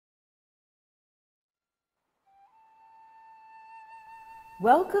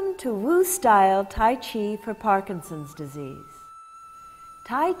Welcome to Wu-style Tai Chi for Parkinson's disease.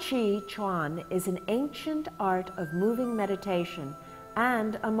 Tai Chi Chuan is an ancient art of moving meditation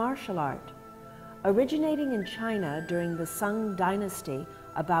and a martial art. Originating in China during the Sung dynasty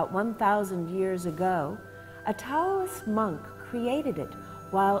about 1,000 years ago, a Taoist monk created it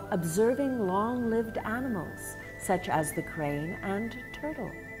while observing long-lived animals such as the crane and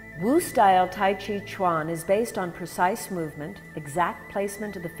turtle. Wu-style Tai Chi Chuan is based on precise movement, exact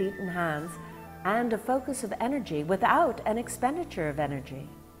placement of the feet and hands, and a focus of energy without an expenditure of energy.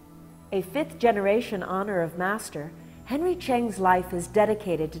 A fifth-generation honor of master, Henry Cheng's life is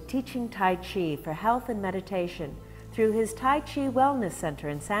dedicated to teaching Tai Chi for health and meditation through his Tai Chi Wellness Center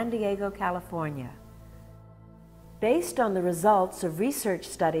in San Diego, California. Based on the results of research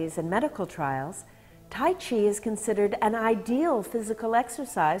studies and medical trials, Tai Chi is considered an ideal physical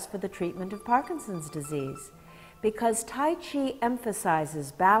exercise for the treatment of Parkinson's disease because Tai Chi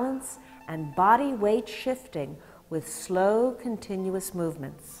emphasizes balance and body weight shifting with slow, continuous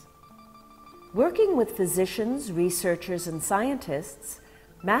movements. Working with physicians, researchers, and scientists,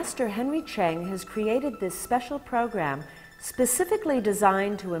 Master Henry Cheng has created this special program specifically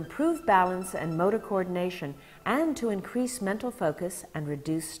designed to improve balance and motor coordination and to increase mental focus and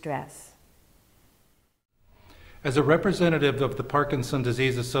reduce stress. As a representative of the Parkinson's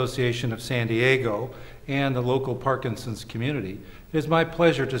Disease Association of San Diego and the local Parkinson's community, it is my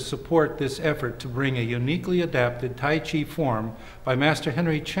pleasure to support this effort to bring a uniquely adapted Tai Chi form by Master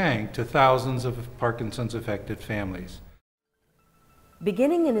Henry Cheng to thousands of Parkinson's affected families.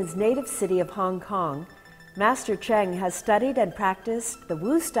 Beginning in his native city of Hong Kong, Master Cheng has studied and practiced the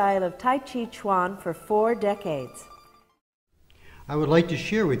Wu style of Tai Chi Chuan for 4 decades. I would like to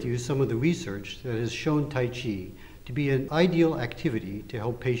share with you some of the research that has shown Tai Chi to be an ideal activity to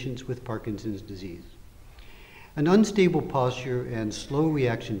help patients with Parkinson's disease. An unstable posture and slow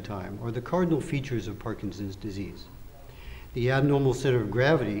reaction time are the cardinal features of Parkinson's disease. The abnormal center of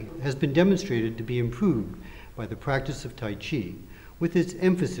gravity has been demonstrated to be improved by the practice of Tai Chi, with its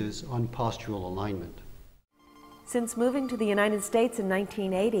emphasis on postural alignment. Since moving to the United States in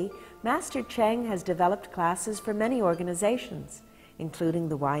 1980, Master Cheng has developed classes for many organizations, including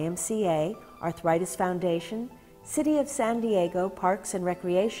the YMCA, Arthritis Foundation, City of San Diego Parks and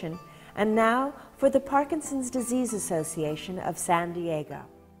Recreation, and now for the Parkinson's Disease Association of San Diego.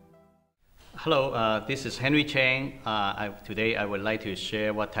 Hello, this is Henry Cheng. Today I would like to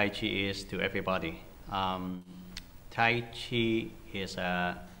share what Tai Chi is to everybody. Tai Chi is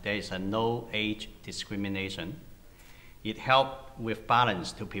there is a no age discrimination. It helps with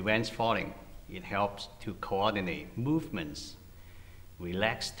balance to prevent falling. It helps to coordinate movements,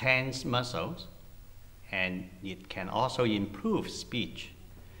 relax tense muscles, and it can also improve speech.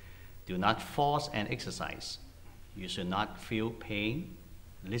 Do not force an exercise. You should not feel pain.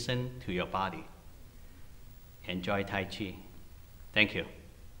 Listen to your body. Enjoy Tai Chi. Thank you.